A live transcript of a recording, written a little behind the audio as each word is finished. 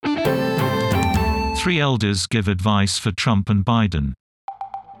Three elders give advice for Trump and Biden.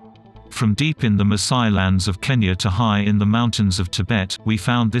 From deep in the Maasai lands of Kenya to high in the mountains of Tibet, we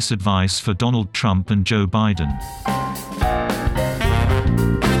found this advice for Donald Trump and Joe Biden.